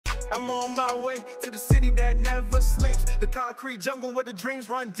I'm on my way to the city that never sleeps. The concrete jungle where the dreams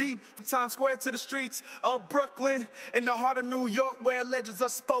run deep. From Times Square to the streets of Brooklyn. In the heart of New York where legends are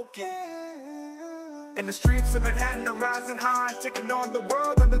spoken. In the streets of Manhattan are rising high, taking on the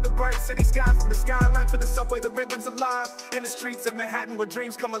world under the bright city sky. From the skyline to the subway, the rhythm's alive. In the streets of Manhattan where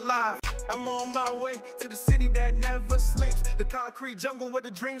dreams come alive. I'm on my way to the city that never sleeps. The concrete jungle where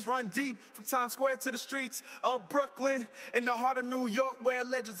the dreams run deep. From Times Square to the streets of Brooklyn. In the heart of New York where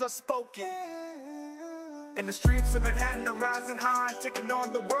legends are spoken. In the streets of Manhattan are rising high, taking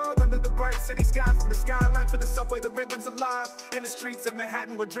on the world under the bright city sky. From the skyline to the subway, the rhythm's alive. In the streets of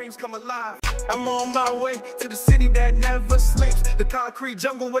Manhattan where dreams come alive. I'm on my way to the city that never sleeps. The concrete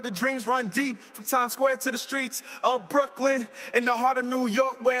jungle where the dreams run deep. From Times Square to the streets of Brooklyn. In the heart of New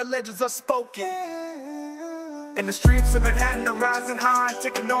York where legends are spoken. In the streets of Manhattan are rising high,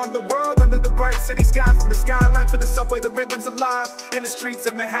 taking on the world under the bright city sky. From the skyline to the subway, the rhythm's alive. In the streets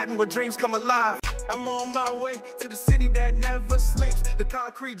of Manhattan where dreams come alive. I'm on my way to the city that never sleeps. The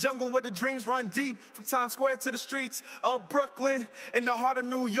concrete jungle where the dreams run deep. From Times Square to the streets of Brooklyn. In the heart of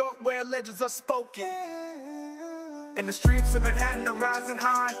New York where legends are spoken. In the streets of Manhattan are rising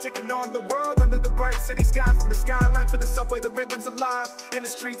high, taking on the world under the bright city sky. From the skyline to the subway, the rhythm's alive. In the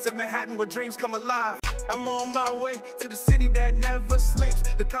streets of Manhattan where dreams come alive. I'm on my way to the city that never sleeps.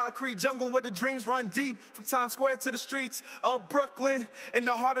 The concrete jungle where the dreams run deep. From Times Square to the streets of Brooklyn. In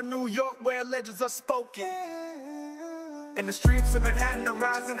the heart of New York where legends are spoken. In the streets of Manhattan are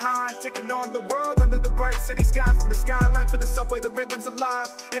rising high, taking on the world under the bright city sky. From the skyline to the subway, the rhythm's alive.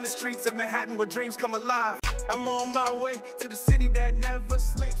 In the streets of Manhattan where dreams come alive. I'm on my way to the city that never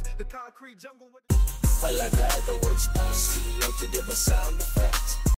sleeps. The concrete jungle where